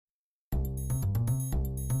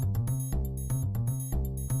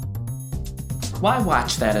Why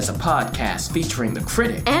Watch That is a podcast featuring the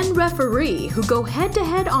critic and referee who go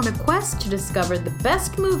head-to-head on a quest to discover the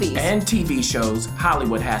best movies and TV shows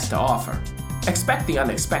Hollywood has to offer. Expect the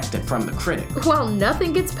unexpected from the critic. Well,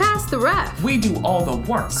 nothing gets past the ref. We do all the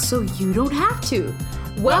work, so you don't have to.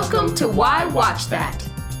 Welcome to Why Watch That.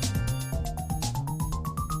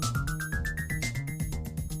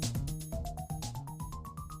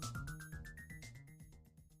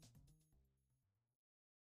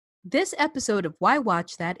 This episode of Why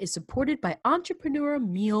Watch That is supported by Entrepreneur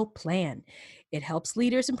Meal Plan. It helps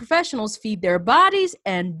leaders and professionals feed their bodies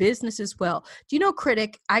and businesses well. Do you know,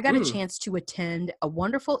 Critic, I got a chance to attend a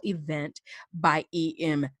wonderful event by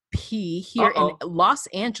EMP here in Los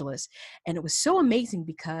Angeles. And it was so amazing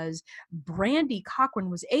because Brandy Cochran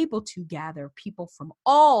was able to gather people from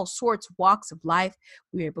all sorts of walks of life.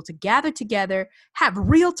 We were able to gather together, have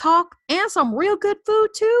real talk, and some real good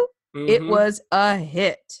food too. It was a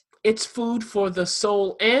hit. It's food for the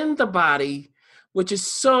soul and the body, which is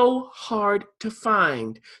so hard to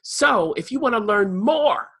find. So if you want to learn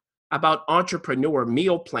more about Entrepreneur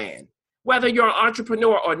Meal Plan, whether you're an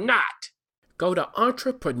entrepreneur or not, go to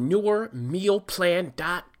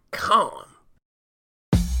entrepreneurmealplan.com.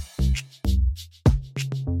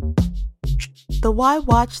 The Why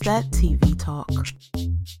Watch That TV Talk.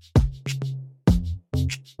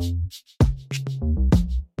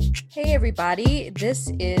 Hey everybody, this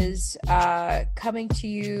is coming to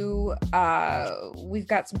you. We've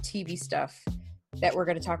got some TV stuff that we're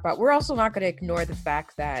going to talk about. We're also not going to ignore the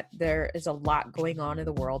fact that there is a lot going on in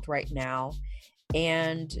the world right now.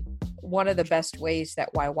 And one of the best ways that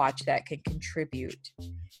Why Watch That can contribute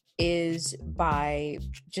is by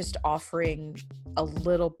just offering a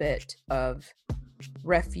little bit of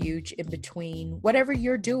refuge in between whatever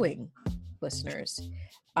you're doing, listeners.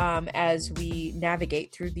 As we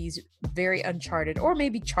navigate through these very uncharted or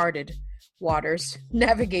maybe charted waters,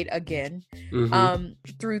 navigate again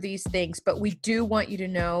through these things. But we do want you to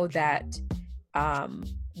know that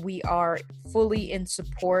we are fully in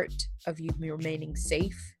support of you remaining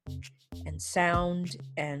safe and sound.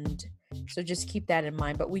 And so just keep that in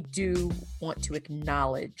mind. But we do want to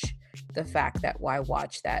acknowledge the fact that Why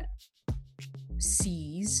Watch That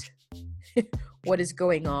sees what is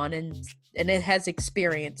going on and it has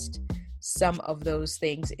experienced some of those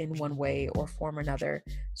things in one way or form or another.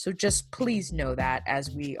 So just please know that as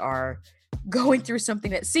we are going through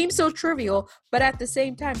something that seems so trivial, but at the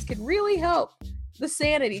same time can really help the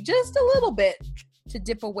sanity just a little bit to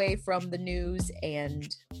dip away from the news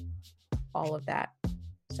and all of that.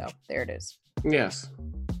 So there it is. Yes.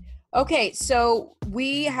 Okay, so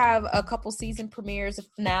we have a couple season premieres of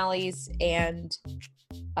finales and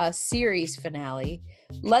a series finale.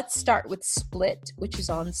 Let's start with Split, which is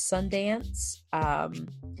on Sundance.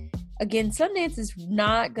 Again, Sundance is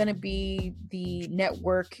not going to be the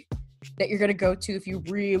network that you're going to go to if you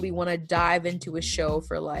really want to dive into a show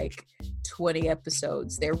for like 20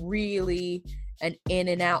 episodes. They're really an in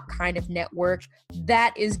and out kind of network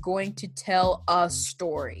that is going to tell a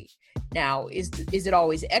story. Now, is it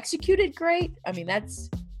always executed great? I mean, that's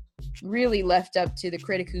really left up to the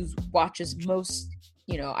critic who watches most.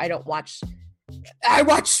 I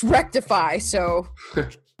watch Rectify, so I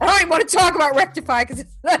don't even want to talk about Rectify because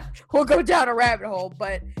we'll go down a rabbit hole.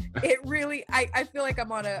 But it really, I feel like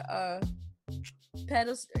I'm on a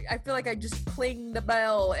pedestal. I feel like I just cling the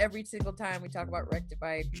bell every single time we talk about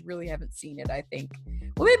Rectify. If you really haven't seen it, I think,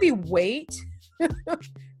 well, maybe wait.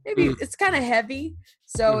 Maybe it's kind of heavy.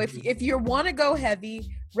 So if you want to go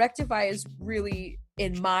heavy, Rectify is really,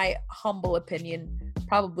 in my humble opinion,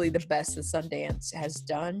 probably the best that Sundance has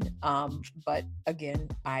done. But again,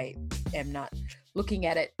 I am not looking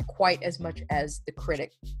at it quite as much as the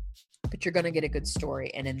critic, but you're going to get a good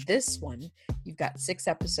story. And in this one, you've got 6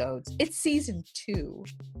 episodes. It's season 2.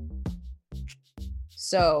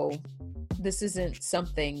 So this isn't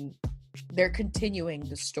something, they're continuing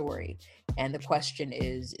the story. And the question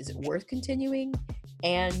is it worth continuing?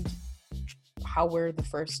 And how were the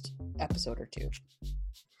first episode or 2?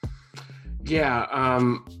 Yeah,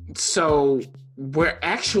 so we're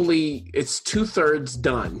actually, it's 2/3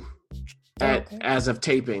 done as of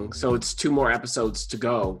taping. So it's 2 more episodes to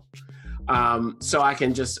go. So I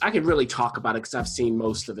can really talk about it because I've seen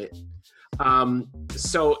most of it.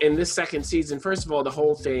 So in this second season, first of all, the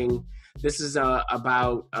whole thing, this is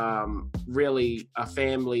about really a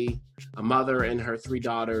family, a mother and her 3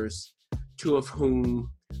 daughters, 2 of whom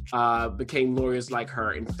became lawyers like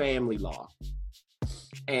her in family law.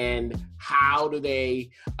 And how do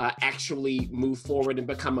they actually move forward and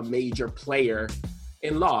become a major player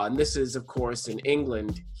in law? And this is, of course, in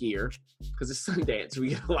England here, because it's Sundance. We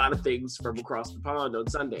get a lot of things from across the pond on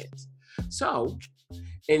Sundance. So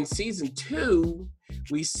in season 2,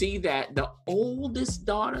 we see that the oldest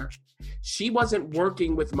daughter, she wasn't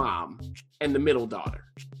working with mom and the middle daughter.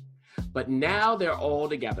 But now they're all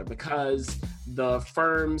together because the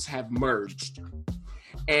firms have merged.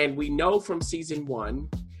 And we know from season 1,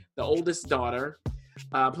 the oldest daughter,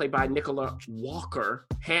 played by Nicola Walker,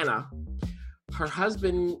 Hannah, her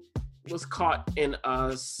husband was caught in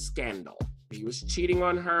a scandal. He was cheating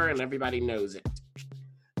on her and everybody knows it.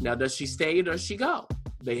 Now, does she stay or does she go?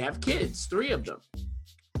 They have kids, 3 of them.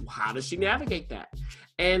 How does she navigate that?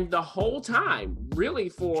 And the whole time, really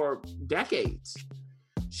for decades,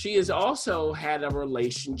 she has also had a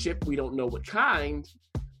relationship, we don't know what kind,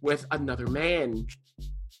 with another man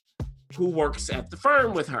who works at the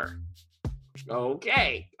firm with her.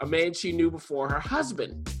 Okay, a man she knew before her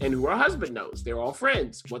husband, and who her husband knows. They're all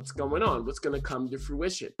friends. What's going on? What's going to come to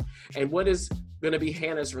fruition? And what is going to be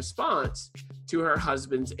Hannah's response to her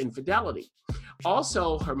husband's infidelity?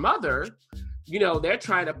 Also, her mother, they're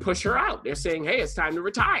trying to push her out. They're saying, hey, it's time to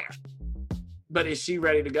retire. But is she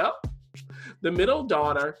ready to go? The middle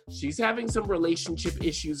daughter, she's having some relationship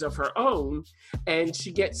issues of her own, and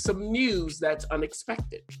she gets some news that's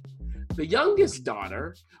unexpected. The youngest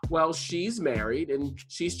daughter, well, she's married and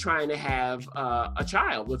she's trying to have a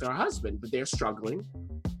child with her husband, but they're struggling.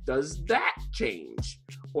 Does that change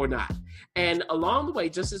or not? And along the way,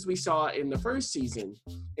 just as we saw in the first season,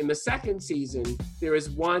 in the second season, there is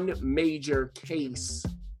one major case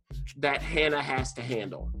that Hannah has to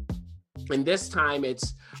handle. And this time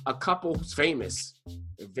it's a couple who's famous.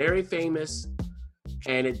 They're very famous,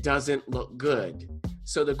 and it doesn't look good.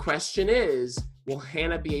 So the question is, will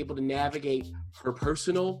Hannah be able to navigate her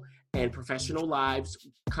personal and professional lives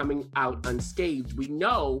coming out unscathed? We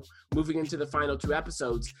know, moving into the final 2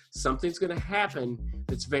 episodes, something's going to happen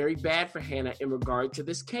that's very bad for Hannah in regard to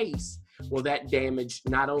this case. Will that damage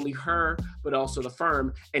not only her, but also the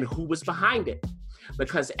firm, and who was behind it?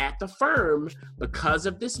 Because at the firm, because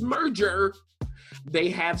of this merger, they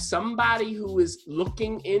have somebody who is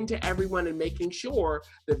looking into everyone and making sure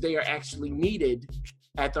that they are actually needed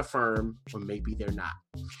at the firm, or maybe they're not.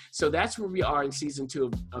 So that's where we are in season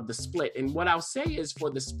 2 of The Split. And what I'll say is,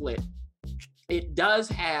 for The Split, it does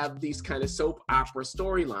have these kind of soap opera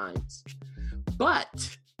storylines.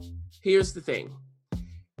 But here's the thing.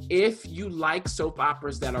 If you like soap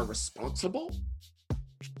operas that are responsible,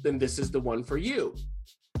 then this is the one for you.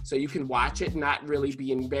 So you can watch it, not really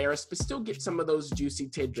be embarrassed, but still get some of those juicy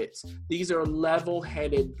tidbits. These are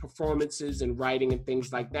level-headed performances and writing and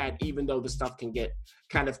things like that, even though the stuff can get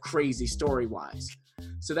kind of crazy story-wise.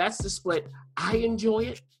 So that's The Split. I enjoy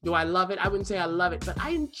it. Do I love it? I wouldn't say I love it, but I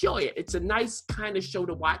enjoy it. It's a nice kind of show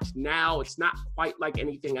to watch now. It's not quite like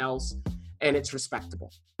anything else, and it's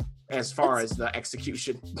respectable as far as the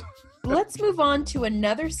execution. Let's move on to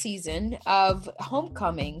another season of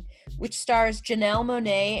Homecoming, which stars Janelle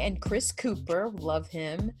Monáe and Chris Cooper, love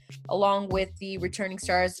him, along with the returning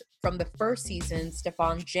stars from the first season,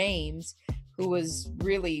 Stephan James, who was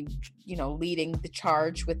really, leading the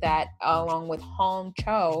charge with that, along with Hong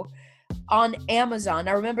Cho, on Amazon.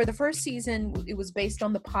 Now, remember, the first season, it was based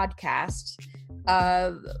on the podcast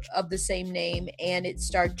of the same name, and it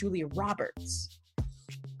starred Julia Roberts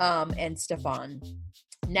and Stephan.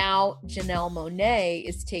 Now Janelle Monáe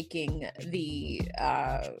is taking the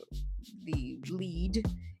lead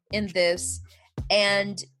in this,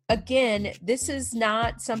 and again, this is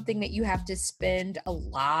not something that you have to spend a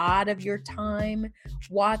lot of your time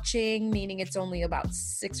watching, meaning it's only about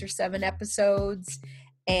 6 or 7 episodes,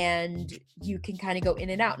 and you can kind of go in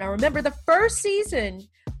and out. Now, remember, the first season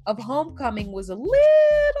of Homecoming was a little,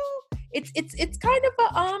 it's kind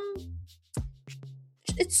of a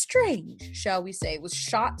it's strange, shall we say. It was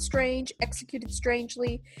shot strange, executed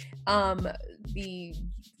strangely. The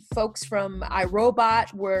folks from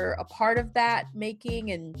iRobot were a part of that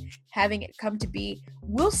making and having it come to be.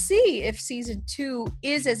 We'll see if season 2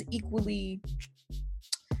 is as equally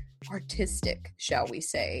artistic, shall we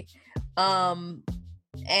say. And,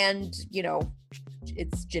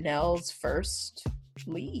 it's Janelle's first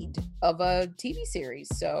lead of a TV series.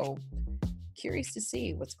 So curious to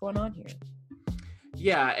see what's going on here.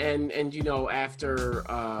 Yeah, and after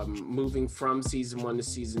moving from season 1 to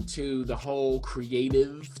season 2, the whole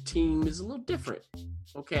creative team is a little different,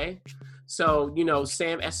 okay? So,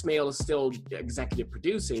 Sam Esmail is still executive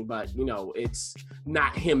producing, but, it's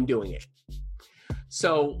not him doing it.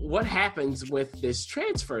 So what happens with this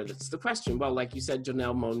transfer? That's the question. Well, like you said,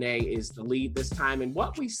 Janelle Monáe is the lead this time, and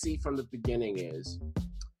what we see from the beginning is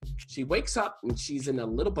she wakes up and she's in a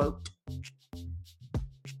little boat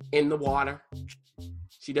in the water.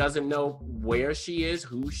 She doesn't know where she is,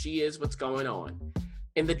 who she is, what's going on.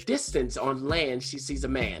 In the distance on land, she sees a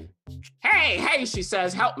man. Hey, she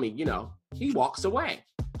says, help me. He walks away.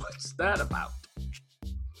 What's that about?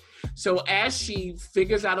 So as she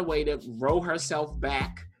figures out a way to row herself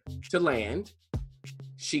back to land,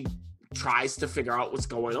 she tries to figure out what's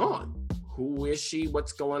going on. Who is she?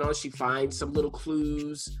 What's going on? She finds some little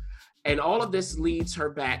clues. And all of this leads her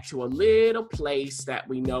back to a little place that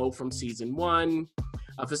we know from season 1,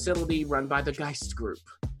 a facility run by the Geist Group.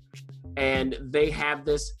 And they have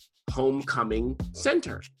this homecoming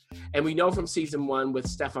center. And we know from season 1 with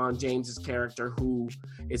Stephan James's character, who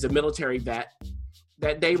is a military vet,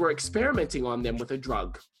 that they were experimenting on them with a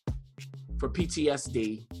drug for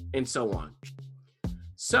PTSD and so on.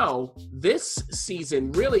 So this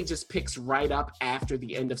season really just picks right up after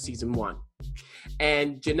the end of season 1.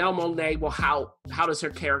 And Janelle Monáe, well, how does her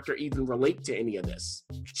character even relate to any of this?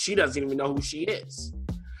 She doesn't even know who she is.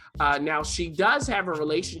 Now, she does have a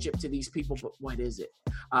relationship to these people, but what is it?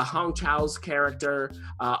 Hong Chau's character,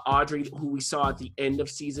 Audrey, who we saw at the end of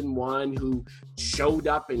season 1, who showed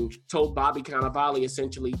up and told Bobby Cannavale,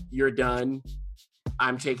 essentially, you're done.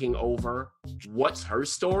 I'm taking over. What's her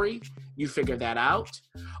story? You figure that out.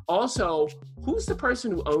 Also, who's the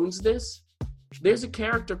person who owns this? There's a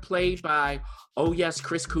character played by,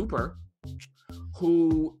 Chris Cooper,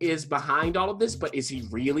 who is behind all of this, but is he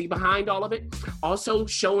really behind all of it? Also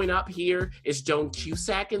showing up here is Joan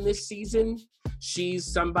Cusack in this season.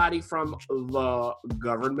 She's somebody from the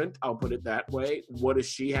government, I'll put it that way. What does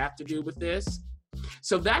she have to do with this?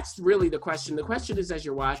 So that's really the question. The question is, as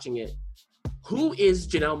you're watching it, who is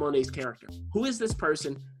Janelle Monáe's character? Who is this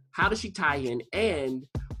person? How does she tie in? And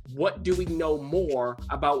what do we know more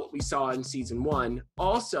about what we saw in season 1?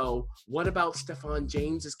 Also, what about Stephan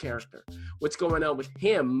James's character? What's going on with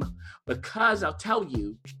him? Because I'll tell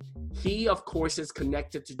you, he, of course, is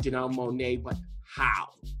connected to Janelle Monáe, but how?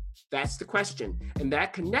 That's the question. And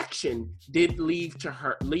that connection did lead to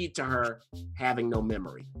her having no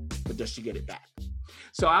memory. But does she get it back?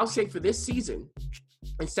 So I'll say for this season,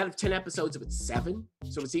 instead of 10 episodes, it's 7.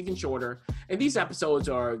 So it's even shorter. And these episodes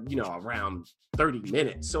are, around 30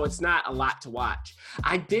 minutes. So it's not a lot to watch.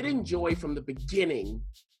 I did enjoy from the beginning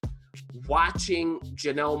watching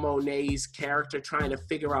Janelle Monáe's character trying to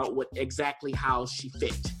figure out how she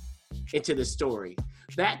fit into the story.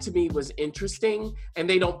 That to me was interesting, and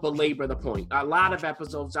they don't belabor the point. A lot of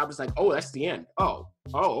episodes, I was like, oh, that's the end. Oh,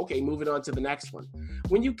 okay, moving on to the next one.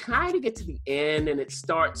 When you kind of get to the end and it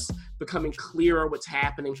starts becoming clearer what's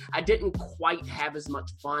happening, I didn't quite have as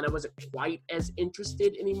much fun. I wasn't quite as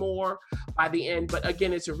interested anymore by the end, but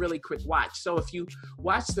again, it's a really quick watch. So if you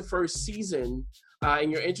watch the first season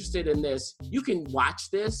and you're interested in this, you can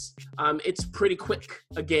watch this. It's pretty quick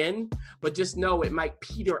again, but just know it might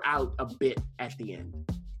peter out a bit at the end.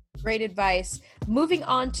 Great advice. Moving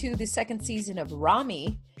on to the second season of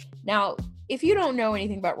Ramy. Now, if you don't know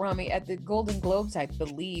anything about Ramy, at the Golden Globes, I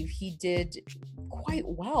believe he did quite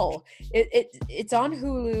well. It's on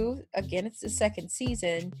Hulu. Again, it's the second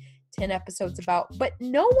season, 10 episodes about, but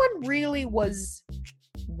no one really was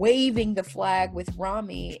waving the flag with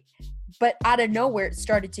Ramy. But out of nowhere, it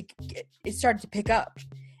started to pick up,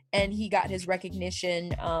 and he got his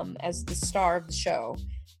recognition as the star of the show.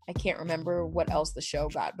 I can't remember what else the show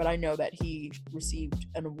got, but I know that he received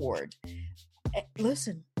an award.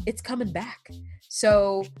 Listen, it's coming back.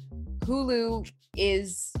 So Hulu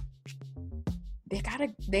they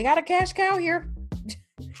got a cash cow here.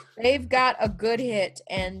 They've got a good hit,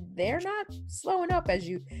 and they're not slowing up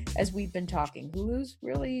as we've been talking. Hulu's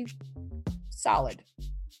really solid.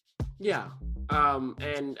 Yeah.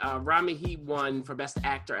 And Ramy, he won for Best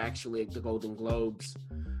Actor, actually, at the Golden Globes,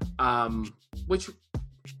 which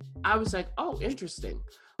I was like, oh, interesting.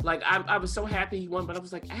 Like, I was so happy he won, but I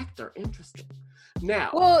was like, actor, interesting.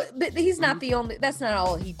 Now. Well, but he's not the only, that's not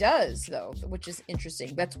all he does, though, which is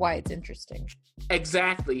interesting. That's why it's interesting.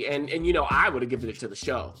 Exactly. And I would have given it to the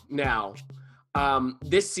show. Now,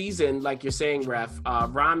 this season, like you're saying, Ref,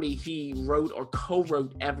 Ramy, he wrote or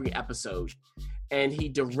co-wrote every episode. And he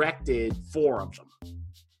directed 4 of them.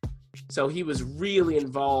 So he was really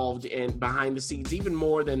involved in behind the scenes, even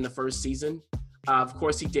more than the first season. Of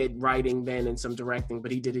course, he did writing then and some directing,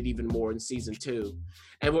 but he did it even more in season 2.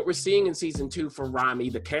 And what we're seeing in season 2 for Ramy,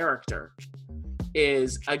 the character,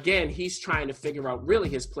 is, again, he's trying to figure out really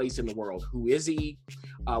his place in the world. Who is he?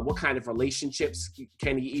 What kind of relationships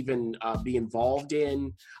can he even be involved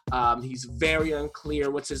in? He's very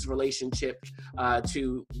unclear what's his relationship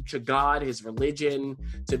to God, his religion,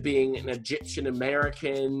 to being an Egyptian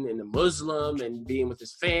American and a Muslim, and being with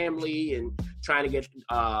his family and trying to get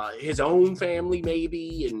his own family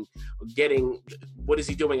maybe, and getting, what is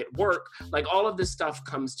he doing at work? Like, all of this stuff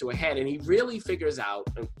comes to a head, and he really figures out,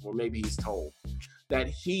 or maybe he's told, that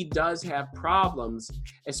he does have problems,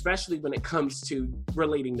 especially when it comes to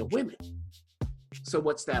relating to women. So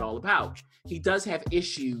what's that all about? He does have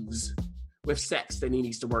issues with sex that he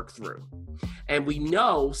needs to work through. And we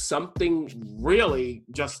know something really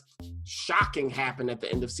just shocking happened at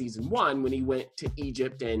the end of season 1 when he went to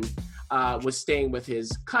Egypt and was staying with his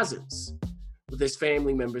cousins, with his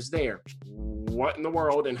family members there. What in the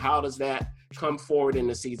world, and how does that come forward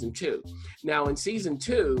into season 2? Now, in season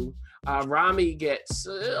 2, Rami gets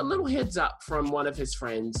a little heads up from one of his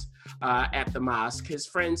friends at the mosque. His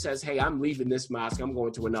friend says, hey, I'm leaving this mosque. I'm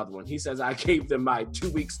going to another one. He says, I gave them my 2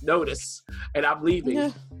 weeks notice and I'm leaving.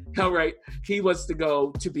 Yeah. All right. He wants to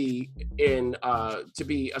go to be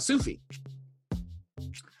a Sufi.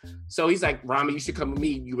 So he's like, Rami, you should come with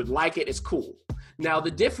me. You would like it. It's cool. Now,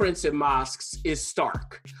 the difference in mosques is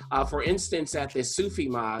stark. For instance, at this Sufi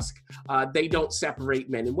mosque, they don't separate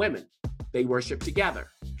men and women. They worship together.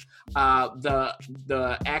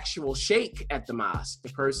 The actual sheikh at the mosque, the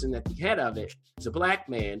person at the head of it, is a black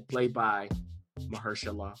man played by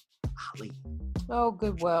Mahershala Ali. Oh,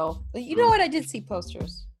 goodwill. You know what? I did see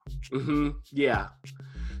posters. Yeah.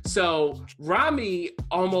 So Rami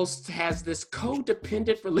almost has this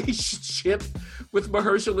codependent relationship with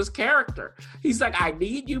Mahershala's character. He's like, I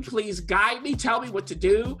need you, please guide me, tell me what to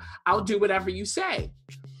do. I'll do whatever you say.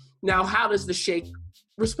 Now, how does the sheikh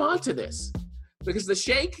respond to this? Because the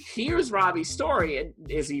sheikh hears Rami's story, and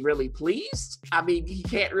is he really pleased? I mean, he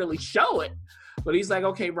can't really show it, but he's like,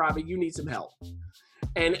 okay, Rami, you need some help.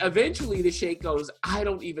 And eventually the sheikh goes, I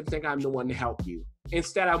don't even think I'm the one to help you.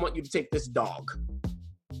 Instead, I want you to take this dog.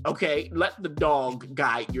 Okay, let the dog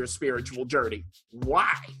guide your spiritual journey.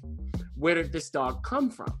 Why? Where did this dog come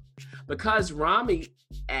from? Because Rami,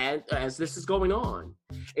 and as this is going on,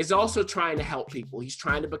 is also trying to help people. He's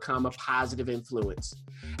trying to become a positive influence.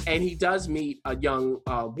 And he does meet a young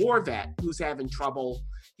war vet who's having trouble.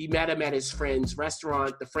 He met him at his friend's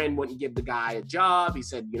restaurant. The friend wouldn't give the guy a job. He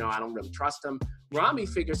said, I don't really trust him. Rami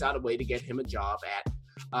figures out a way to get him a job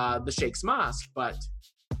at the sheikh's mosque. But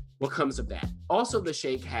what comes of that? Also, the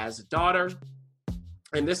sheikh has a daughter.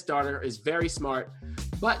 And this daughter is very smart,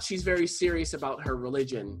 but she's very serious about her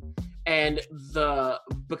religion. And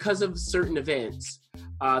because of certain events,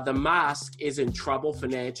 the mosque is in trouble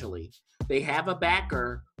financially. They have a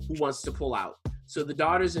backer who wants to pull out. So the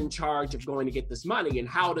daughter's in charge of going to get this money. And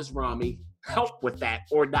how does Rami help with that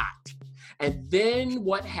or not? And then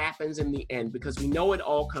what happens in the end? Because we know it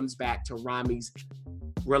all comes back to Rami's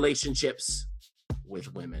relationships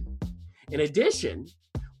with women. In addition,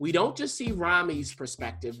 we don't just see Rami's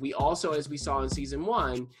perspective. We also, as we saw in season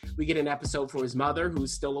 1, we get an episode for his mother,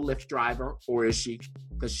 who's still a Lyft driver, or is she?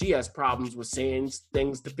 Because she has problems with saying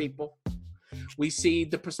things to people. We see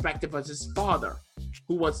the perspective of his father,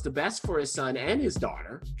 who wants the best for his son and his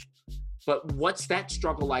daughter. But what's that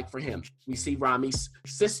struggle like for him? We see Rami's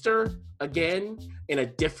sister, again, in a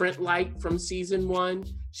different light from season 1.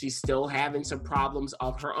 She's still having some problems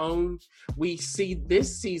of her own. We see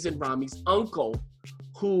this season Rami's uncle,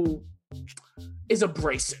 who is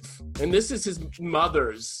abrasive. And this is his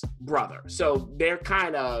mother's brother. So they're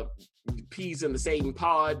kind of peas in the same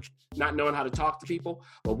pod, not knowing how to talk to people.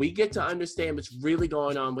 But we get to understand what's really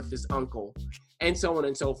going on with this uncle, and so on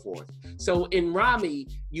and so forth. So in Rami,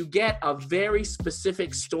 you get a very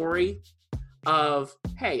specific story of,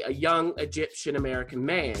 hey, a young Egyptian American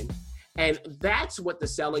man. And that's what the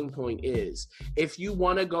selling point is. If you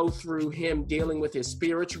want to go through him dealing with his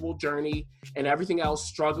spiritual journey and everything else,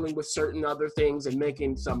 struggling with certain other things and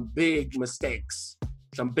making some big mistakes,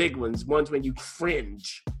 some big ones when you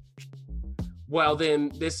cringe, well,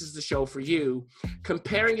 then this is the show for you.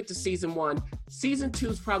 Comparing it to season 1, season 2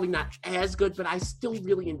 is probably not as good, but I still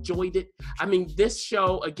really enjoyed it. I mean, this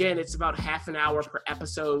show, again, it's about half an hour per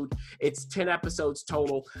episode. It's 10 episodes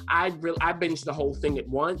total. I binged the whole thing at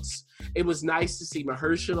once. It was nice to see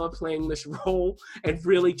Mahershala playing this role and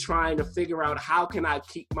really trying to figure out how can I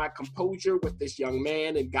keep my composure with this young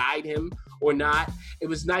man and guide him or not. It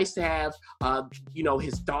was nice to have,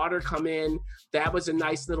 his daughter come in. That was a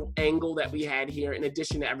nice little angle that we had here in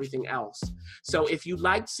addition to everything else. So if you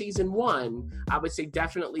liked season 1, I would say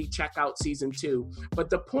definitely check out season 2. But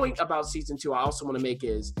the point about season 2 I also want to make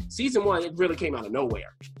is season 1, it really came out of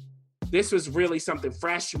nowhere. this was really something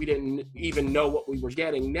fresh. We didn't even know what we were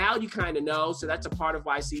getting. Now you kind of know. So that's a part of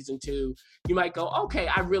why season 2, you might go, okay,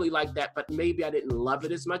 I really like that, but maybe I didn't love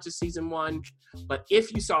it as much as season 1. But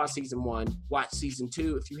if you saw season 1, watch season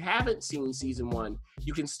 2. If you haven't seen season 1,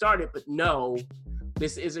 you can start it, but know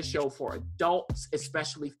this is a show for adults,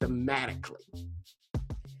 especially thematically.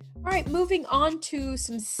 All right, moving on to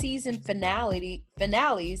some season finales.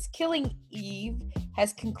 Killing Eve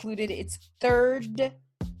has concluded its 3rd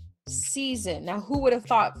season. Now, who would have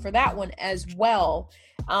thought for that one as well?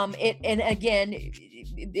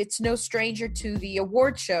 It's no stranger to the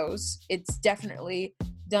award shows. It's definitely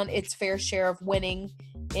done its fair share of winning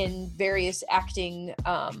in various acting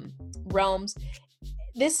realms.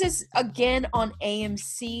 This is again on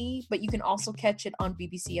AMC, but you can also catch it on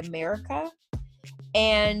BBC America.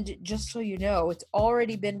 And just so you know, it's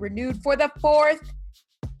already been renewed for the 4th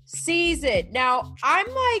season. Now, I'm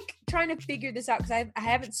like trying to figure this out because I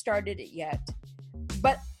haven't started it yet.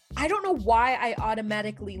 But I don't know why I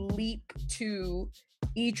automatically leap to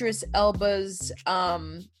Idris Elba's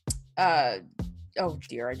oh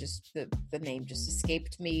dear, the name just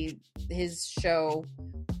escaped me. His show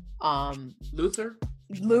Luther?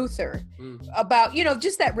 About,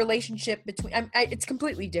 just that relationship between it's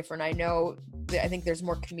completely different. I know I think there's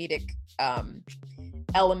more comedic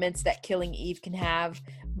elements that Killing Eve can have,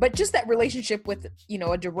 but just that relationship with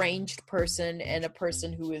a deranged person and a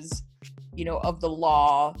person who is of the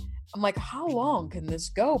law. I'm like, how long can this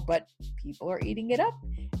go? But people are eating it up,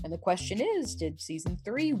 and the question is, did season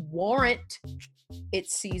 3 warrant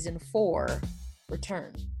its season 4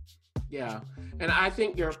 return? Yeah, and I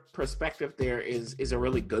think your perspective there is a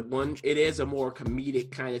really good one. It is a more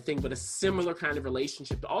comedic kind of thing, but a similar kind of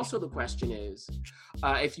relationship. Also, the question is,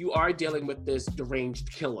 if you are dealing with this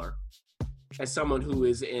deranged killer as someone who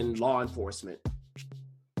is in law enforcement,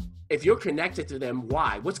 if you're connected to them,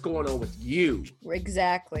 why? What's going on with you?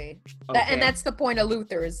 Exactly. Okay. And that's the point of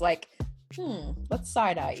Luther is like, let's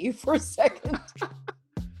side-eye you for a second.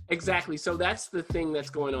 Exactly. So that's the thing that's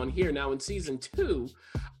going on here. Now in season 2,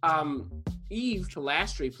 Eve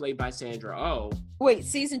Polastri, played by Sandra Oh. Wait,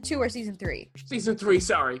 season 2 or season 3? Season 3,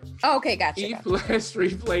 sorry. Oh, okay, gotcha. Eve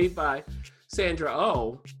Polastri, played by Sandra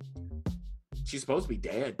Oh. She's supposed to be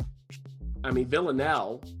dead. I mean,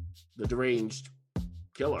 Villanelle, the deranged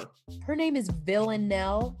killer. Her name is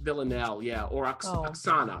Villanelle? Villanelle, yeah. Or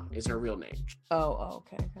Oksana is her real name. Oh,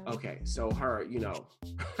 okay. Okay, so her,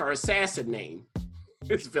 her assassin name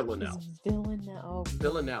is Villanelle. Villanelle.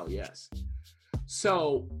 Villanelle, yes.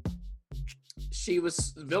 So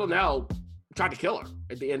Villanelle tried to kill her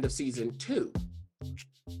at the end of season 2.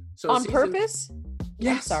 So on purpose?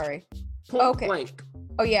 Yes. I'm sorry. Point blank.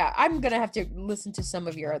 Oh yeah, I'm gonna have to listen to some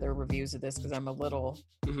of your other reviews of this because I'm a little.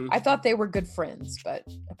 Mm-hmm. I thought they were good friends, but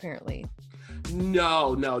apparently.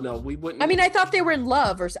 No, we wouldn't. I mean, I thought they were in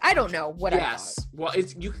love, or I don't know what. Yes, well,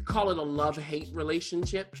 you could call it a love-hate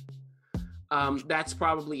relationship. That's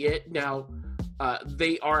probably it. Now,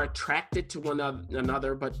 they are attracted to one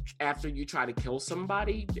another, but after you try to kill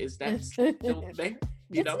somebody, is that still there?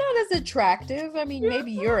 It's not as attractive. I mean,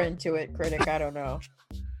 maybe you're into it, critic. I don't know.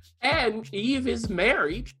 And Eve is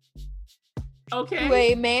married. Okay. To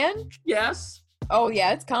a man? Yes. Oh,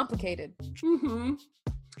 yeah, it's complicated. Mm-hmm.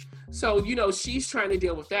 So, she's trying to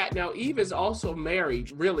deal with that. Now, Eve is also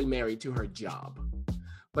really married to her job.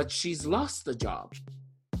 But she's lost the job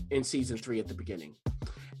in season 3 at the beginning.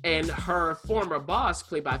 And her former boss,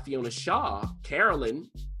 played by Fiona Shaw,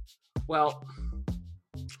 Carolyn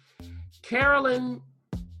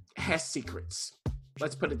has secrets.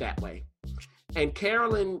 Let's put it that way. And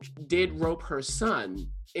Carolyn did rope her son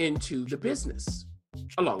into the business,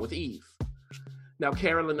 along with Eve. Now,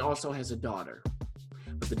 Carolyn also has a daughter,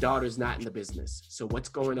 but the daughter's not in the business. So what's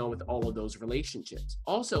going on with all of those relationships?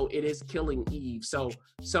 Also, it is Killing Eve, so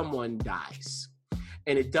someone dies.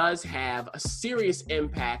 And it does have a serious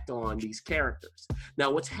impact on these characters.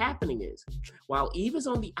 Now, what's happening is, while Eve is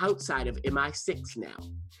on the outside of MI6 now,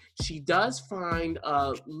 she does find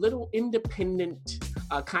a little independent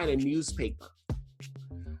kind of newspaper.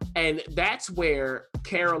 And that's where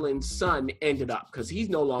Carolyn's son ended up, because he's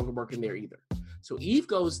no longer working there either. So Eve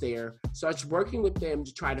goes there, starts working with them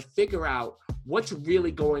to try to figure out what's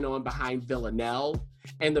really going on behind Villanelle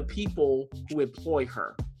and the people who employ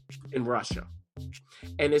her in Russia.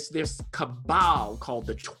 And it's this cabal called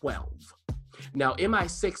the 12. Now,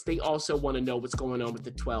 MI6, they also want to know what's going on with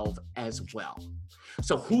the 12 as well.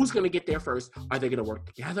 So who's going to get there first? Are they going to work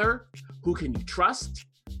together? Who can you trust?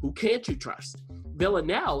 Who can't you trust?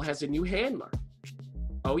 Villanelle has a new handler.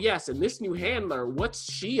 Oh, yes. And this new handler,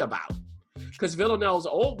 what's she about? Because Villanelle's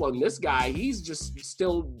old one, this guy, he's just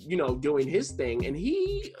still, doing his thing. And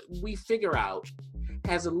we figure out,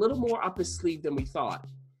 has a little more up his sleeve than we thought.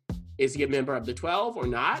 Is he a member of the 12 or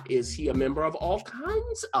not? Is he a member of all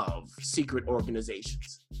kinds of secret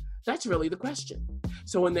organizations? That's really the question.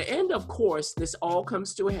 So in the end, of course, this all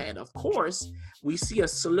comes to a head. Of course, we see a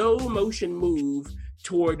slow motion move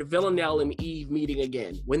toward Villanelle and Eve meeting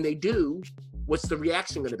again. When they do, what's the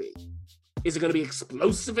reaction going to be? Is it going to be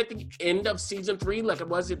explosive at the end of season 3 like it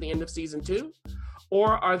was at the end of season 2?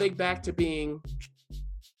 Or are they back to being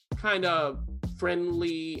kind of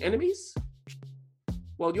friendly enemies?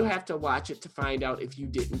 Well, you'll have to watch it to find out if you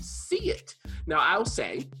didn't see it. Now, I'll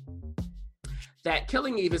say that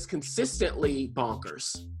Killing Eve is consistently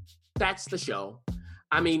bonkers. That's the show.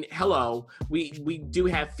 I mean, hello, we do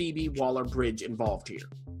have Phoebe Waller-Bridge involved here.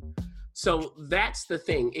 So that's the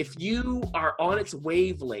thing. If you are on its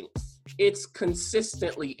wavelength, it's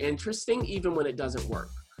consistently interesting, even when it doesn't work.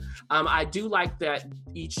 I do like that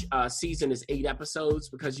each season is 8 episodes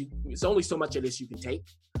because it's only so much of this you can take.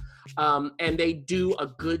 And they do a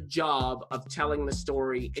good job of telling the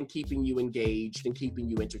story and keeping you engaged and keeping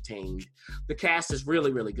you entertained. The cast is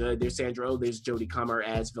really, really good. There's Sandra Oh, there's Jodie Comer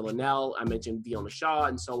as Villanelle. I mentioned Fiona Shaw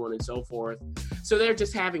and so on and so forth. So they're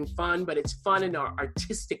just having fun, but it's fun in an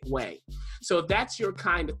artistic way. So if that's your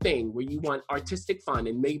kind of thing, where you want artistic fun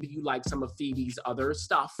and maybe you like some of Phoebe's other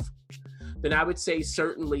stuff, then I would say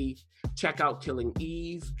certainly check out Killing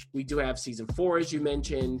Eve. We do have season 4, as you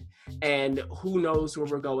mentioned, and who knows where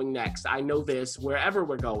we're going next. I know this, wherever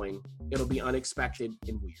we're going, it'll be unexpected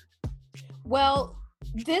and weird. Well,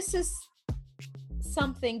 this is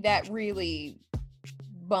something that really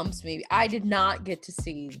bumps me. I did not get to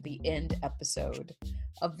see the end episode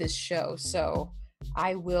of this show, so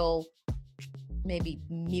I will maybe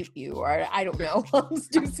mute you, or I don't know. Let's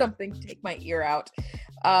do something, take my ear out.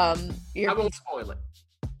 I won't spoil it.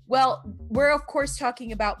 Well, we're of course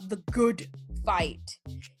talking about The Good Fight.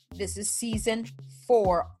 This is season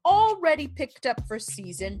 4, already picked up for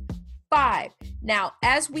season 5. Now,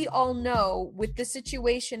 as we all know, with the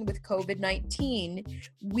situation with COVID-19,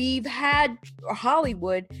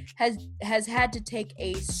 Hollywood has had to take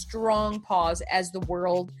a strong pause, as the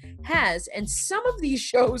world has. And some of these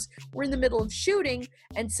shows were in the middle of shooting,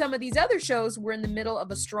 and some of these other shows were in the middle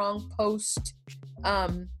of a strong post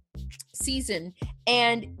season.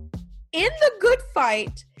 And in The Good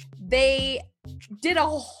Fight, they did a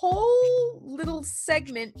whole little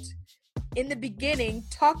segment in the beginning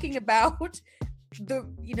talking about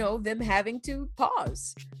them having to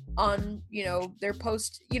pause on, their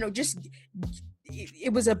post,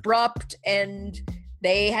 it was abrupt and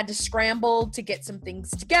they had to scramble to get some things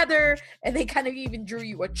together, and they kind of even drew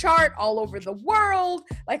you a chart all over the world,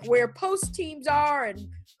 like where post teams are and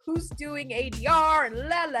who's doing ADR and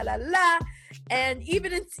la la la la. And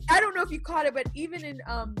even I don't know if you caught it, but even in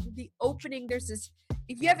the opening, there's this,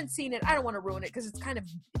 if you haven't seen it, I don't want to ruin it because it's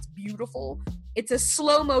beautiful. It's a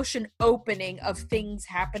slow motion opening of things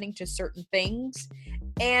happening to certain things.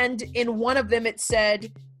 And in one of them, it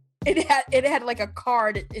said, it had like a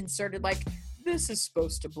card inserted, like, this is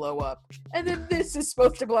supposed to blow up, and then this is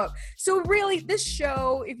supposed to blow up. So really, this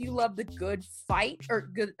show, if you love The Good Fight,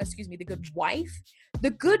 The Good Wife,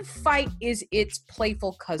 The Good Fight is its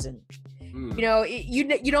playful cousin. You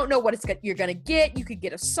don't know what you're gonna get. You could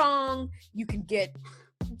get a song. You could get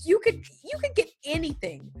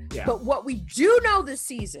anything. Yeah. But what we do know this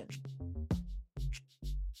season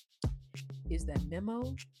is that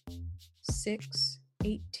Memo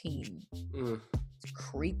 618 is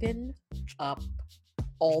creeping up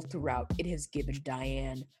all throughout. It has given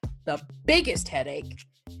Diane the biggest headache.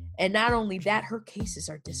 And not only that, her cases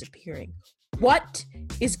are disappearing. What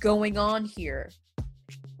is going on here?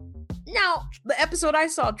 Now, the episode I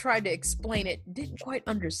saw tried to explain it, didn't quite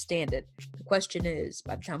understand it. The question is,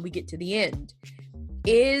 by the time we get to the end,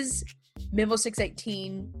 is Memo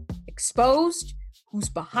 618 exposed? Who's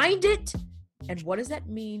behind it? And what does that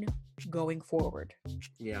mean going forward?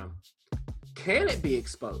 Yeah. Can it be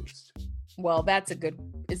exposed? Well, that's a good,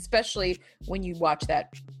 especially when you watch that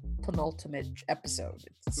penultimate episode.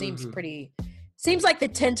 It seems seems like the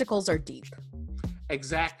tentacles are deep.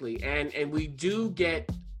 Exactly. And we do get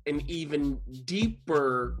an even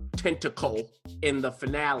deeper tentacle in the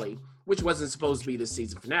finale, which wasn't supposed to be the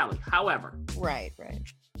season finale. However, right.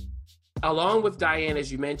 Along with Diane,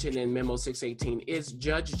 as you mentioned in Memo 618, is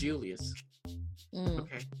Judge Julius.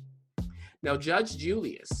 Okay. Now, Judge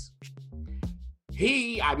Julius,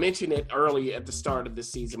 I mentioned it early at the start of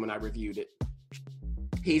this season when I reviewed it.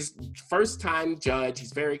 He's first-time judge.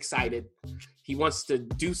 He's very excited. He wants to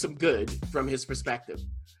do some good from his perspective.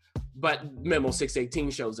 But Memo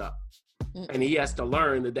 618 shows up. And he has to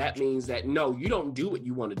learn that means that, no, you don't do what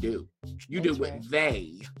you want to do. You do what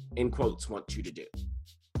they, in quotes, want you to do.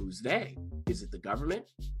 Who's they? Is it the government?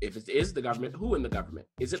 If it is the government, who in the government?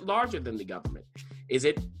 Is it larger than the government? Is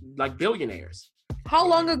it like billionaires? How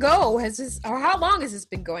long ago has this, or how long has this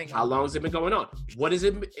been going on? How long has it been going on? What has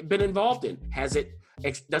it been involved in?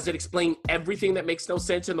 Does it explain everything that makes no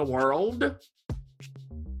sense in the world?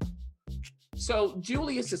 So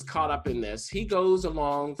Julius is caught up in this. He goes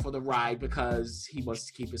along for the ride because he wants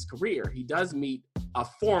to keep his career. He does meet a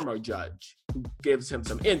former judge who gives him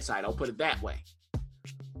some insight. I'll put it that way.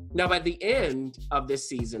 Now, by the end of this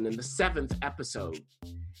season, in the 7th episode,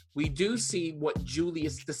 we do see what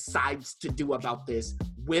Julius decides to do about this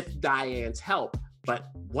with Diane's help. But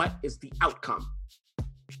what is the outcome?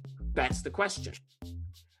 That's the question.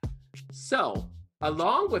 So,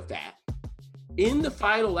 along with that, in the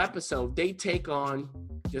final episode, they take on,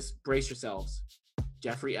 just brace yourselves,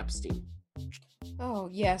 Jeffrey Epstein. Oh,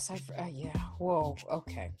 yes. Yeah. Whoa.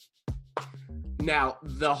 Okay. Now,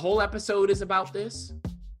 the whole episode is about this.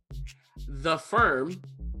 The firm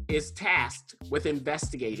is tasked with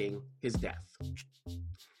investigating his death.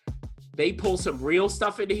 They pull some real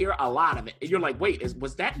stuff into here, a lot of it. And you're like, wait,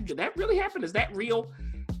 did that really happen? Is that real?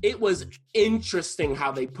 It was interesting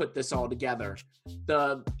how they put this all together.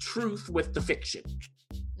 The truth with the fiction.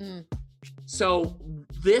 So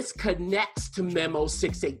this connects to Memo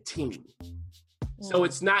 618. So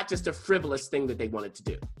it's not just a frivolous thing that they wanted to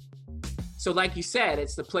do. So like you said,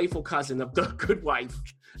 it's the playful cousin of The Good Wife.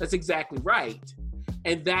 That's exactly right.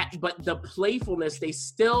 But the playfulness, they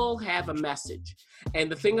still have a message.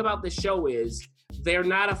 And the thing about the show is they're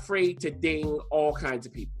not afraid to ding all kinds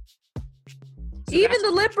of people. So even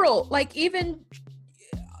the liberal, like even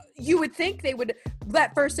you would think they would,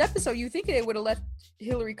 that first episode, you think they would have left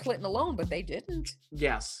Hillary Clinton alone, but they didn't.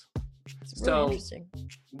 Yes. It's really interesting.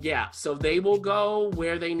 Yeah. So they will go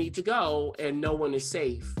where they need to go and no one is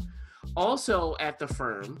safe. Also at the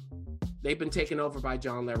firm, they've been taken over by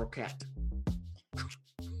John Larroquette.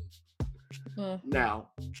 Now,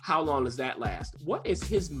 how long does that last? What is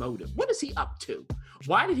his motive? What is he up to?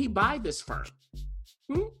 Why did he buy this firm?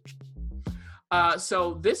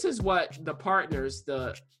 So this is what the partners,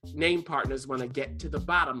 the name partners, want to get to the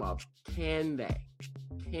bottom of. Can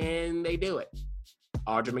they do it?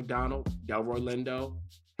 Audra McDonald, Delroy Lindo,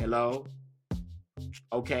 hello?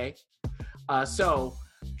 Okay. So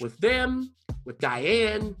with them, with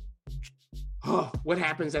Diane, what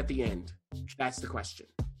happens at the end? That's the question.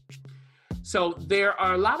 So there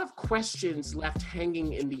are a lot of questions left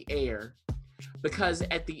hanging in the air because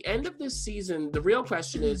at the end of this season, the real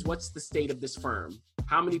question is, what's the state of this firm?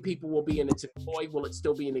 How many people will be in its employ? Will it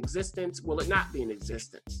still be in existence? Will it not be in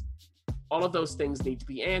existence? All of those things need to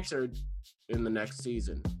be answered in the next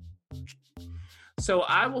season. So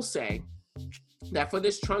I will say that for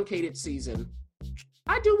this truncated season,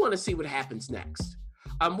 I do want to see what happens next.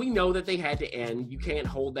 We know that they had to end. You can't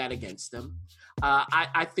hold that against them.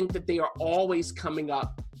 I think that they are always coming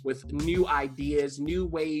up with new ideas, new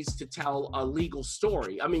ways to tell a legal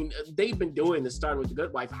story. I mean, they've been doing this, starting with The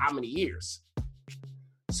Good Wife, how many years?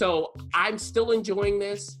 So I'm still enjoying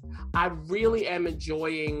this. I really am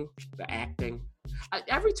enjoying the acting.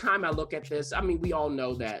 Every time I look at this, I mean, we all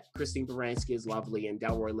know that Christine Baranski is lovely and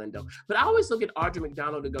Delroy Lindo, but I always look at Audra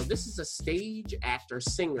McDonald and go, this is a stage actor,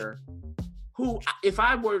 singer, who, if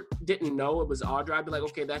I didn't know it was Audra, I'd be like,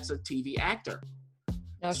 okay, that's a TV actor.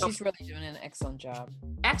 No, she's really doing an excellent job.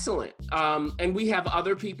 Excellent. And we have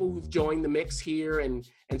other people who've joined the mix here and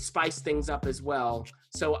spiced things up as well.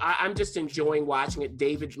 So I'm just enjoying watching it.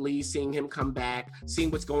 David Lee, seeing him come back,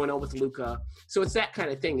 seeing what's going on with Luca. So it's that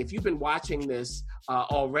kind of thing. If you've been watching this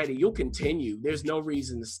already, you'll continue. There's no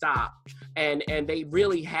reason to stop. And they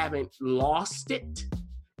really haven't lost it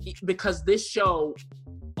because this show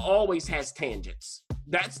always has tangents.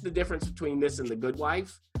 That's the difference between this and The Good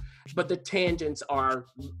Wife. But the tangents are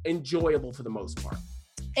enjoyable for the most part.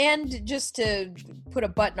 And just to put a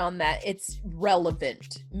button on that, it's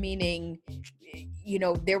relevant, meaning, you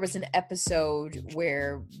know, there was an episode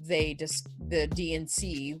where the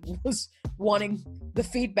DNC was wanting the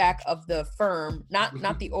feedback of the firm,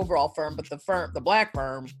 not the overall firm, but the black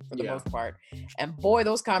firm for the most part. And boy,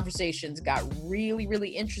 those conversations got really, really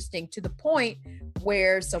interesting to the point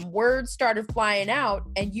where some words started flying out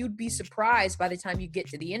and you'd be surprised by the time you get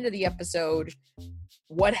to the end of the episode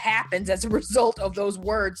what happens as a result of those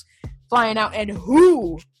words flying out and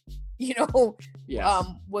who, you know,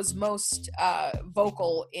 was most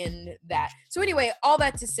vocal in that. So anyway, all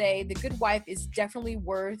that to say, The Good Wife is definitely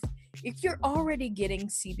worth if you're already getting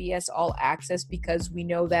CBS All Access, because we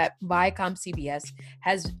know that Viacom CBS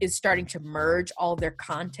is starting to merge all their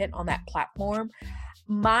content on that platform,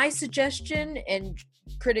 my suggestion, and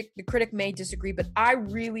the critic may disagree, but I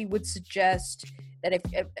really would suggest that if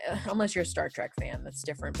unless you're a Star Trek fan, that's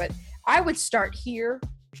different, but I would start here.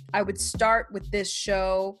 I would start with this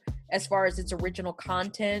show. As far as its original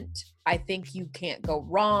content, I think you can't go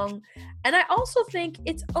wrong. And I also think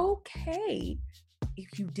it's okay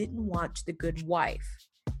if you didn't watch The Good Wife.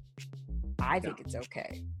 I think it's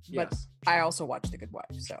okay. But Yes. I also watched The Good Wife.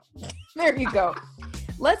 So there you go.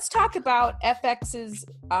 Let's talk about FX's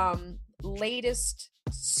latest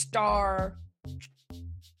star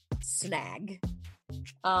snag.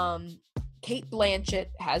 Kate Blanchett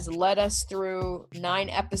has led us through 9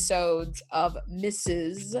 episodes of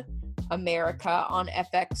Mrs. America on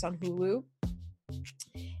FX on Hulu.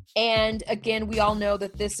 And again, we all know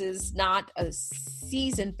that this is not a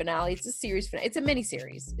season finale. It's a series finale. It's a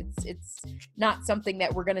mini-series. It's not something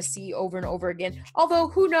that we're going to see over and over again. Although,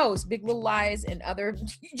 who knows? Big Little Lies and other...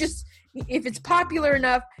 Just, if it's popular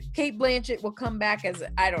enough, Kate Blanchett will come back as...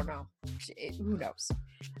 I don't know. Who knows?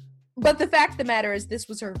 But the fact of the matter is, this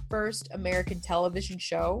was her first American television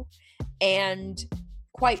show. And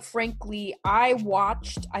quite frankly, I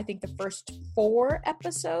watched, I think, the first 4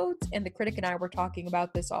 episodes, and the critic and I were talking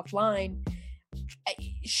about this offline.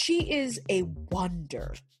 She is a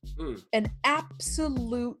wonder, an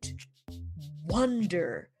absolute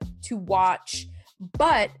wonder to watch.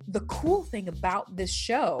 But the cool thing about this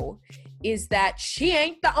show is that she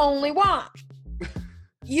ain't the only one.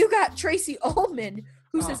 You got Tracy Ullman,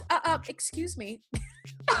 who says, excuse me.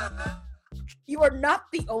 You are not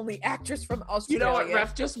the only actress from Australia. You know what,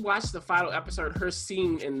 Ref? Just watch the final episode, her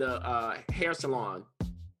scene in the hair salon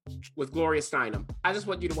with Gloria Steinem. I just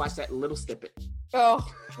want you to watch that little snippet. Oh,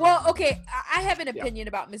 well, okay. I have an opinion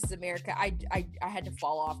about Mrs. America. I had to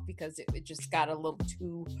fall off because it just got a little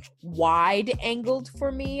too wide angled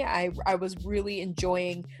for me. I was really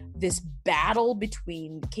enjoying this battle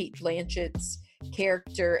between Kate Blanchett's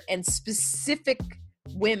character and specific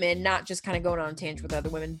women, not just kind of going on a tangent with other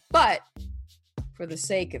women, but for the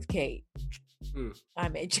sake of Kate, I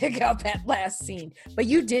may check out that last scene. But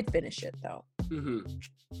you did finish it, though. Mm-hmm.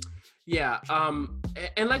 Yeah,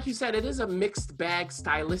 and like you said, it is a mixed bag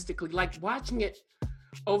stylistically. Like, watching it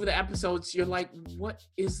over the episodes, you're like, what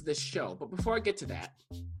is this show? But before I get to that,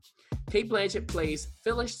 Kate Blanchett plays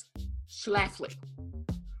Phyllis Schlafly,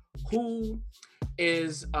 who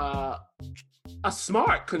is a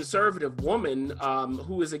smart conservative woman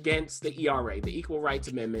who is against the ERA, the Equal Rights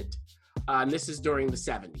Amendment. And this is during the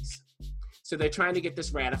 70s. So they're trying to get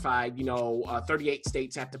this ratified. 38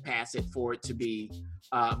 states have to pass it for it to be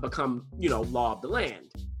become, law of the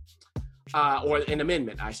land, or an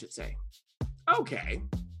amendment, I should say. Okay.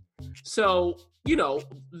 So,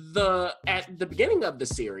 at the beginning of the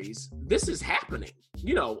series, this is happening.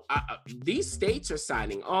 These states are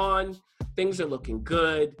signing on. Things are looking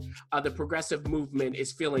good. The progressive movement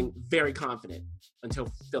is feeling very confident until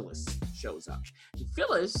Phyllis shows up. And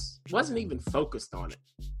Phyllis wasn't even focused on it.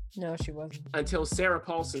 No, she wasn't. Until Sarah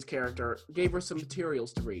Paulson's character gave her some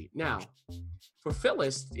materials to read. Now, for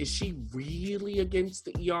Phyllis, is she really against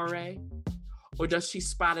the ERA? Or does she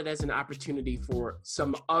spot it as an opportunity for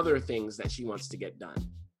some other things that she wants to get done?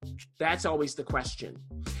 That's always the question.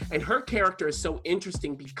 And her character is so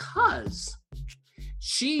interesting because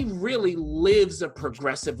she really lives a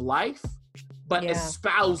progressive life, but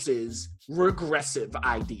espouses regressive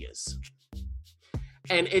ideas.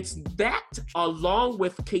 And it's that, along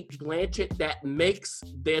with Kate Blanchett, that makes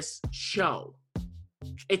this show.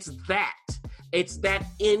 It's that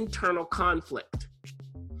internal conflict.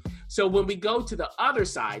 So when we go to the other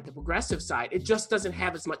side, the progressive side, it just doesn't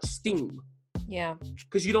have as much steam. Yeah.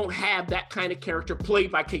 Because you don't have that kind of character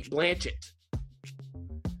played by Kate Blanchett.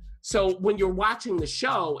 So when you're watching the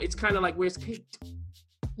show, it's kind of like, where's Kate?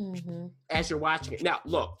 Mm-hmm. As you're watching it. Now,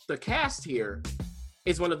 look, the cast here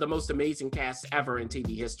is one of the most amazing casts ever in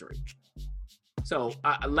TV history. So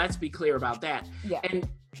let's be clear about that. Yeah. And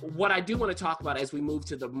what I do want to talk about as we move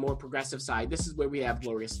to the more progressive side, this is where we have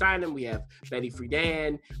Gloria Steinem, we have Betty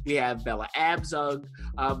Friedan, we have Bella Abzug,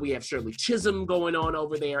 we have Shirley Chisholm going on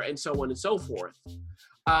over there, and so on and so forth.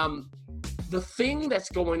 The thing that's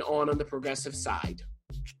going on the progressive side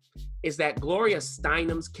is that Gloria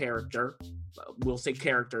Steinem's character, we'll say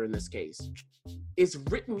character in this case, is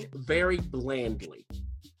written very blandly.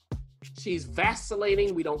 She's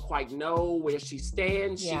vacillating. We don't quite know where she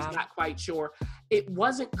stands. Yeah. She's not quite sure. It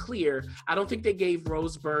wasn't clear. I don't think they gave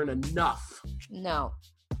Rose Byrne enough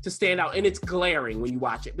to stand out. And it's glaring when you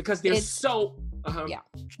watch it because they're so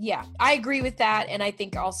Yeah, I agree with that, and I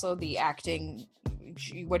think also the acting.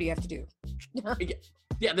 What do you have to do?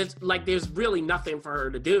 Yeah, there's really nothing for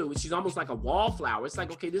her to do. She's almost like a wallflower. It's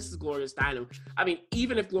like, okay, this is Gloria Steinem. I mean,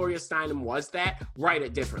 even if Gloria Steinem was that, write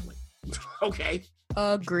it differently. Okay?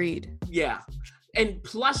 Agreed. Yeah. And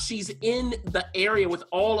plus, she's in the area with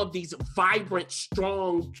all of these vibrant,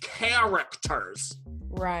 strong characters.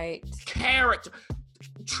 Right.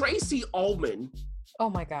 Tracy Ullman. Oh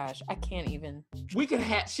my gosh, I can't even.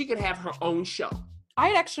 She could have her own show.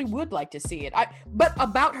 I actually would like to see it. But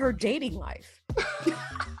about her dating life. You'll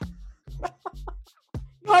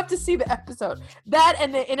have to see the episode. That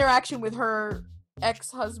and the interaction with her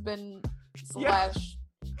ex-husband /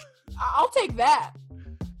 I'll take that.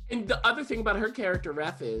 And the other thing about her character,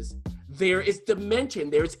 Ref, is there is dimension.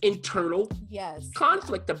 There's internal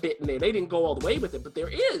conflict a bit in there. They didn't go all the way with it, but there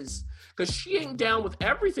is. Because she ain't down with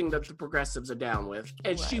everything that the progressives are down with,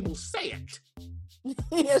 and she will say it.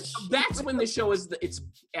 Yes, that's when the show it's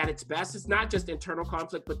at its best. It's not just internal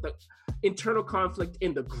conflict, but the internal conflict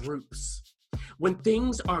in the groups. When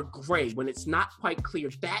things are gray, when it's not quite clear,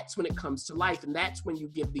 that's when it comes to life, and that's when you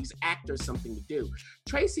give these actors something to do.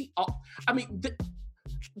 Tracy,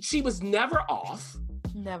 she was never off.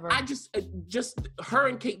 Never. I just her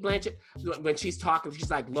and Cate Blanchett, when she's talking,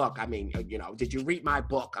 she's like, look, I mean, did you read my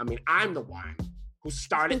book? I mean, I'm the one who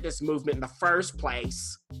started this movement in the first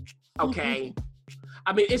place. Okay.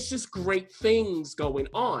 I mean, it's just great things going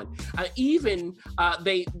on. Even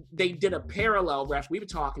they did a parallel, Ref. We were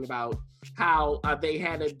talking about how they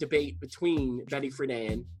had a debate between Betty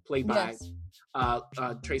Friedan, played by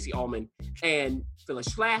Tracy Ullman, and Phyllis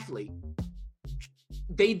Schlafly.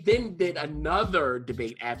 They then did another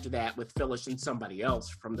debate after that with Phyllis and somebody else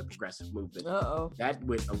from the progressive movement. That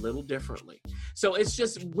went a little differently. So it's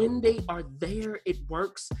just when they are there, it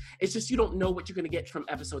works. It's just you don't know what you're going to get from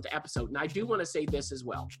episode to episode. And I do want to say this as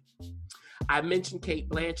well. I mentioned Cate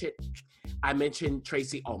Blanchett. I mentioned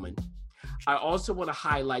Tracy Ullman. I also want to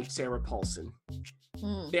highlight Sarah Paulson.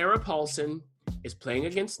 Sarah Paulson is playing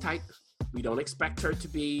against type. We don't expect her to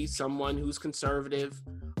be someone who's conservative,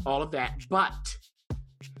 all of that. But...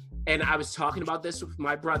 and I was talking about this with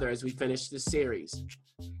my brother as we finished this series.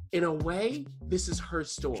 In a way, this is her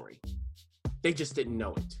story. They just didn't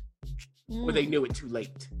know it. Or they knew it too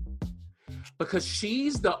late. Because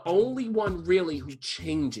she's the only one really who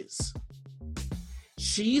changes.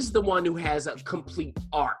 She's the one who has a complete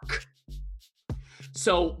arc.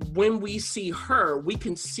 So when we see her, we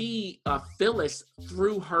can see Phyllis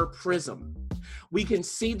through her prism. We can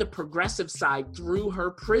see the progressive side through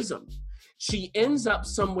her prism. She ends up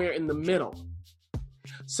somewhere in the middle.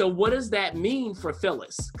 So what does that mean for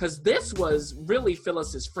Phyllis? Because this was really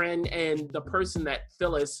Phyllis's friend and the person that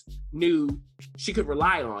Phyllis knew she could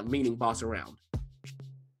rely on, meaning Boss Around.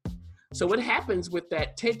 So what happens with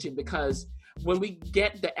that tension? Because when we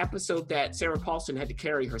get the episode that Sarah Paulson had to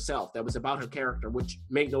carry herself, that was about her character, which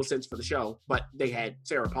made no sense for the show, but they had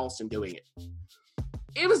Sarah Paulson doing it.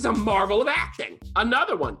 It was a marvel of acting.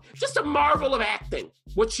 Another one. Just a marvel of acting.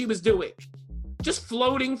 What she was doing. Just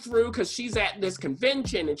floating through because she's at this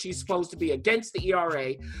convention and she's supposed to be against the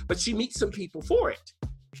ERA, but she meets some people for it.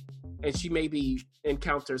 And she maybe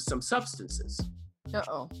encounters some substances.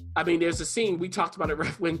 I mean, there's a scene, we talked about it,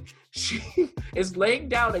 right, when she is laying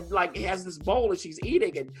down and has this bowl and she's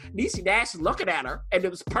eating and Niecy Nash is looking at her and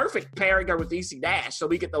it was perfect pairing her with Niecy Nash so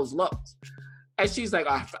we get those looks. And she's like,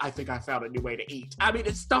 I think I found a new way to eat. I mean,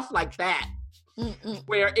 it's stuff like that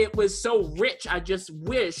where it was so rich. I just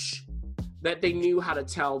wish that they knew how to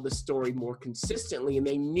tell the story more consistently and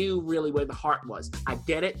they knew really where the heart was. I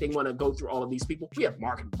get it. They want to go through all of these people. We have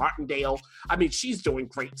Margaret Martindale. I mean, she's doing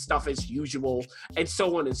great stuff as usual and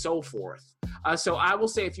so on and so forth. So I will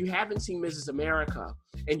say if you haven't seen Mrs. America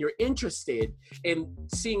and you're interested in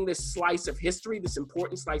seeing this slice of history, this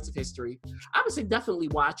important slice of history, I would say definitely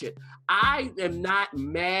watch it. I am not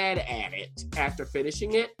mad at it after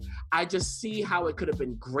finishing it. I just see how it could have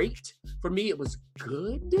been great. For me, it was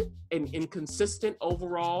good and inconsistent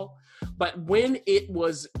overall. But when it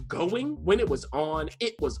was going, when it was on,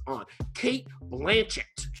 it was on. Cate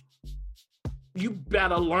Blanchett. You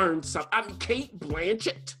better learn something. I mean, Cate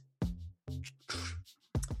Blanchett.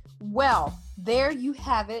 Well, there you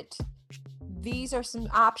have it. These are some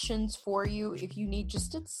options for you if you need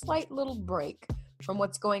just a slight little break from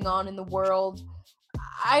what's going on in the world.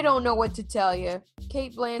 I don't know what to tell you.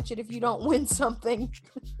 Cate Blanchett, if you don't win something,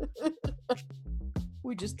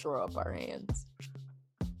 we just throw up our hands.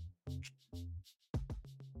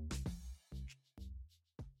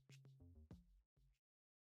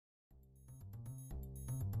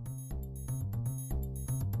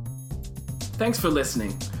 Thanks for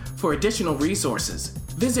listening. For additional resources,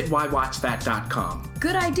 visit whywatchthat.com.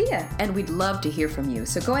 Good idea, and we'd love to hear from you.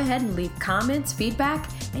 So go ahead and leave comments, feedback,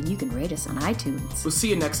 and you can rate us on iTunes. We'll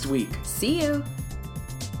see you next week. See you.